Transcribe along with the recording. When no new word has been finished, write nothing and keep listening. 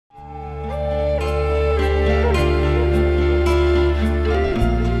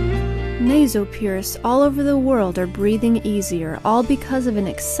Nasopurists all over the world are breathing easier, all because of an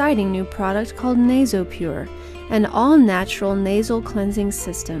exciting new product called Nasopure, an all-natural nasal cleansing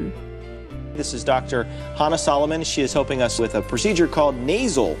system. This is Dr. Hannah Solomon. She is helping us with a procedure called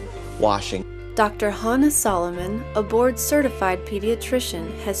nasal washing. Dr. Hannah Solomon, a board-certified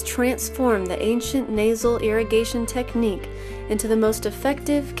pediatrician, has transformed the ancient nasal irrigation technique into the most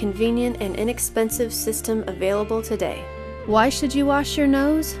effective, convenient, and inexpensive system available today. Why should you wash your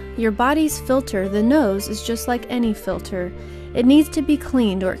nose? Your body's filter, the nose, is just like any filter. It needs to be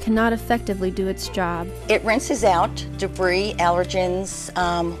cleaned or it cannot effectively do its job. It rinses out debris, allergens,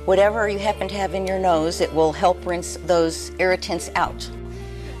 whatever you happen to have in your nose. It will help rinse those irritants out.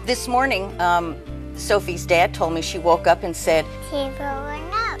 This morning, Sophie's dad told me she woke up and said, "Can't blow my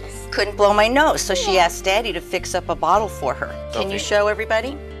nose." Couldn't blow my nose, so she asked Daddy to fix up a bottle for her. Can you show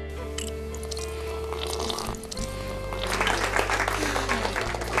everybody?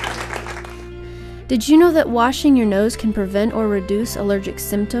 Did you know that washing your nose can prevent or reduce allergic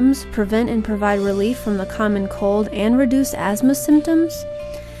symptoms, prevent and provide relief from the common cold, and reduce asthma symptoms?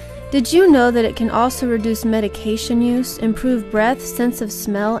 Did you know that it can also reduce medication use, improve breath, sense of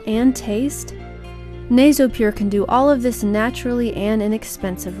smell, and taste? Nasopure can do all of this naturally and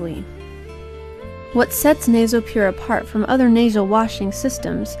inexpensively. What sets Nasopure apart from other nasal washing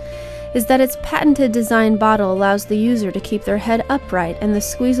systems is that its patented design bottle allows the user to keep their head upright, and the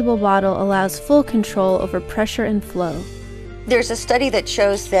squeezable bottle allows full control over pressure and flow. There's a study that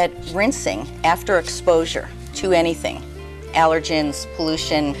shows that rinsing after exposure to anything, allergens,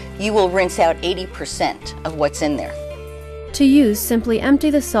 pollution, you will rinse out 80% of what's in there. To use, simply empty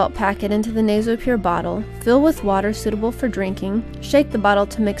the salt packet into the Nasopure bottle, fill with water suitable for drinking, shake the bottle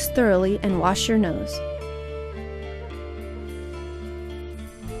to mix thoroughly, and wash your nose.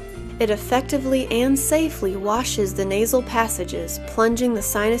 It effectively and safely washes the nasal passages, plunging the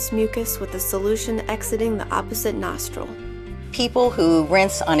sinus mucus with the solution exiting the opposite nostril. People who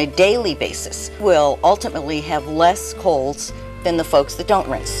rinse on a daily basis will ultimately have less colds than the folks that don't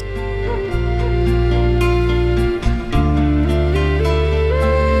rinse.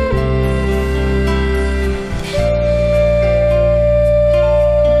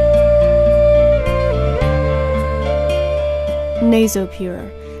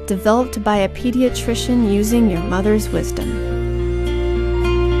 Nasopure, developed by a pediatrician using your mother's wisdom.